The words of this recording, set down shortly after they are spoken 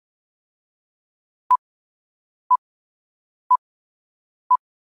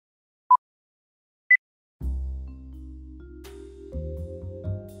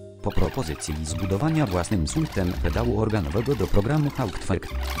Po propozycji zbudowania własnym suitem pedału organowego do programu Hauptwerk.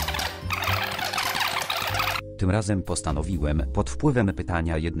 Tym razem postanowiłem, pod wpływem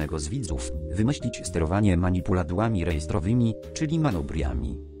pytania jednego z widzów, wymyślić sterowanie manipulatorami rejestrowymi, czyli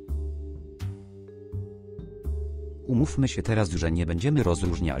manubriami. Umówmy się teraz, że nie będziemy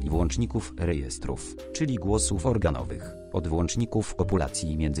rozróżniali włączników rejestrów, czyli głosów organowych, od włączników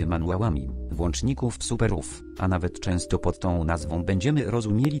kopulacji między manuałami, włączników superów, a nawet często pod tą nazwą będziemy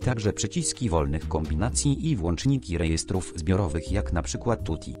rozumieli także przyciski wolnych kombinacji i włączniki rejestrów zbiorowych, jak na przykład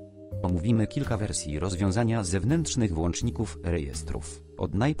tutti. Omówimy kilka wersji rozwiązania zewnętrznych włączników rejestrów,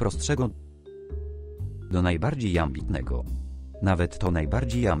 od najprostszego do najbardziej ambitnego. Nawet to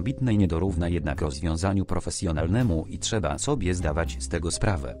najbardziej ambitne nie dorówna jednak rozwiązaniu profesjonalnemu i trzeba sobie zdawać z tego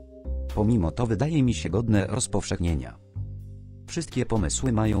sprawę. Pomimo to wydaje mi się godne rozpowszechnienia. Wszystkie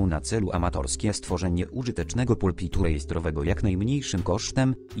pomysły mają na celu amatorskie stworzenie użytecznego pulpitu rejestrowego jak najmniejszym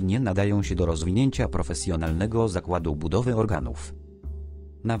kosztem i nie nadają się do rozwinięcia profesjonalnego zakładu budowy organów.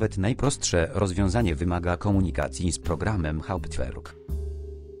 Nawet najprostsze rozwiązanie wymaga komunikacji z programem Hauptwerk.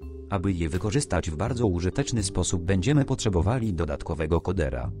 Aby je wykorzystać w bardzo użyteczny sposób, będziemy potrzebowali dodatkowego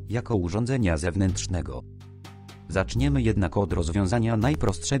kodera, jako urządzenia zewnętrznego. Zaczniemy jednak od rozwiązania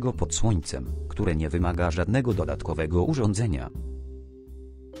najprostszego pod słońcem, które nie wymaga żadnego dodatkowego urządzenia.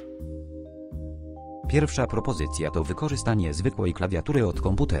 Pierwsza propozycja to wykorzystanie zwykłej klawiatury od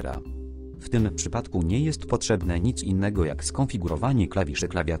komputera. W tym przypadku nie jest potrzebne nic innego jak skonfigurowanie klawiszy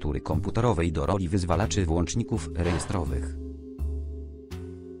klawiatury komputerowej do roli wyzwalaczy włączników rejestrowych.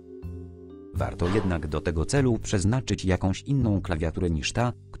 Warto jednak do tego celu przeznaczyć jakąś inną klawiaturę niż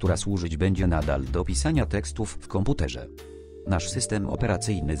ta, która służyć będzie nadal do pisania tekstów w komputerze. Nasz system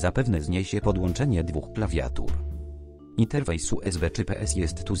operacyjny zapewne zniesie podłączenie dwóch klawiatur. Interfejs USB czy PS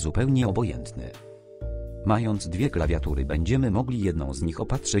jest tu zupełnie obojętny. Mając dwie klawiatury, będziemy mogli jedną z nich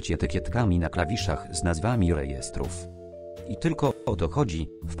opatrzyć etykietkami na klawiszach z nazwami rejestrów. I tylko o to chodzi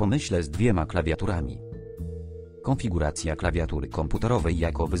w pomyśle z dwiema klawiaturami. Konfiguracja klawiatury komputerowej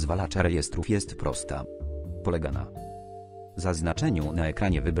jako wyzwalacza rejestrów jest prosta. Polega na zaznaczeniu na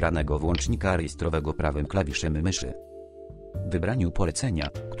ekranie wybranego włącznika rejestrowego prawym klawiszem myszy. Wybraniu polecenia,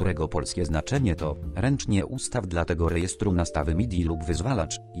 którego polskie znaczenie to ręcznie ustaw dla tego rejestru nastawy MIDI lub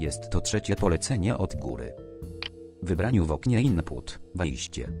wyzwalacz, jest to trzecie polecenie od góry. Wybraniu w oknie Input,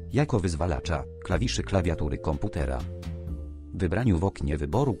 wejście, jako wyzwalacza, klawiszy klawiatury komputera. Wybraniu w oknie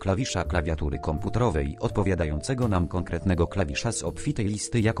wyboru klawisza klawiatury komputerowej odpowiadającego nam konkretnego klawisza z obfitej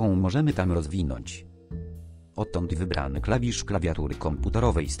listy, jaką możemy tam rozwinąć. Odtąd wybrany klawisz klawiatury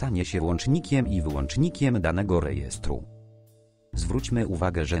komputerowej stanie się włącznikiem i wyłącznikiem danego rejestru. Zwróćmy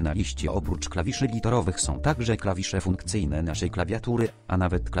uwagę, że na liście oprócz klawiszy literowych są także klawisze funkcyjne naszej klawiatury, a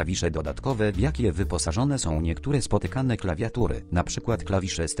nawet klawisze dodatkowe, w jakie wyposażone są niektóre spotykane klawiatury, np.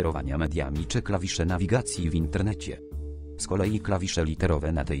 klawisze sterowania mediami czy klawisze nawigacji w internecie. Z kolei klawisze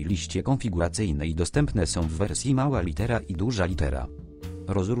literowe na tej liście konfiguracyjnej dostępne są w wersji mała litera i duża litera.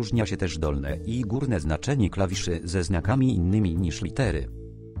 Rozróżnia się też dolne i górne znaczenie klawiszy ze znakami innymi niż litery.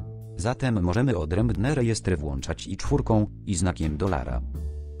 Zatem możemy odrębne rejestry włączać i czwórką, i znakiem $,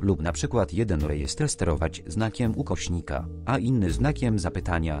 lub na przykład jeden rejestr sterować znakiem ukośnika, a inny znakiem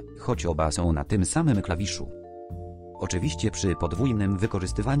zapytania, choć oba są na tym samym klawiszu. Oczywiście przy podwójnym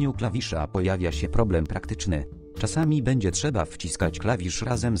wykorzystywaniu klawisza pojawia się problem praktyczny. Czasami będzie trzeba wciskać klawisz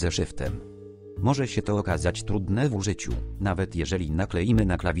razem ze shiftem. Może się to okazać trudne w użyciu, nawet jeżeli nakleimy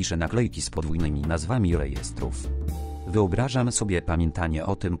na klawisze naklejki z podwójnymi nazwami rejestrów. Wyobrażam sobie pamiętanie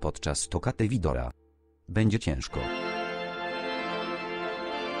o tym podczas tokaty widora. Będzie ciężko.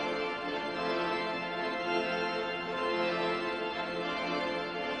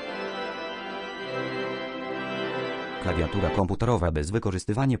 Klawiatura komputerowa bez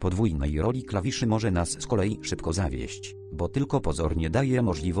wykorzystywania podwójnej roli klawiszy może nas z kolei szybko zawieść, bo tylko pozornie daje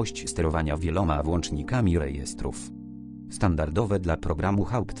możliwość sterowania wieloma włącznikami rejestrów. Standardowe dla programu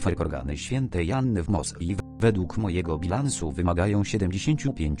Hauptwerk organy świętej Anny w Moskwie według mojego bilansu wymagają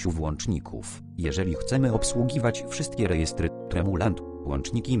 75 włączników, jeżeli chcemy obsługiwać wszystkie rejestry, tremulant,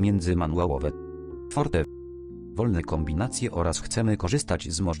 łączniki międzymanuałowe, forte, wolne kombinacje oraz chcemy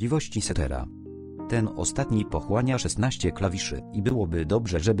korzystać z możliwości setera. Ten ostatni pochłania 16 klawiszy i byłoby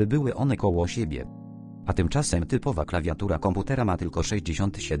dobrze, żeby były one koło siebie. A tymczasem typowa klawiatura komputera ma tylko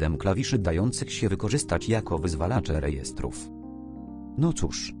 67 klawiszy dających się wykorzystać jako wyzwalacze rejestrów. No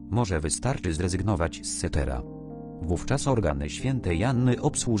cóż, może wystarczy zrezygnować z setera. Wówczas organy świętej Anny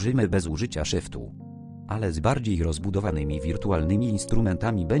obsłużymy bez użycia shiftu. Ale z bardziej rozbudowanymi wirtualnymi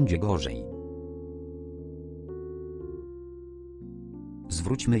instrumentami będzie gorzej. Z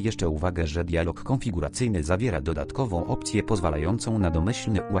Zwróćmy jeszcze uwagę, że dialog konfiguracyjny zawiera dodatkową opcję pozwalającą na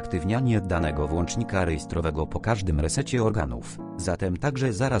domyślne uaktywnianie danego włącznika rejestrowego po każdym resecie organów, zatem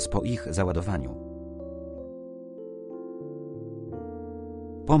także zaraz po ich załadowaniu.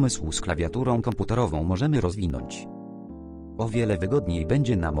 Pomysł z klawiaturą komputerową możemy rozwinąć. O wiele wygodniej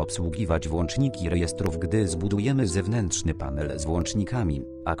będzie nam obsługiwać włączniki rejestrów, gdy zbudujemy zewnętrzny panel z włącznikami,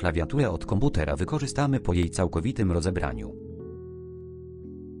 a klawiaturę od komputera wykorzystamy po jej całkowitym rozebraniu.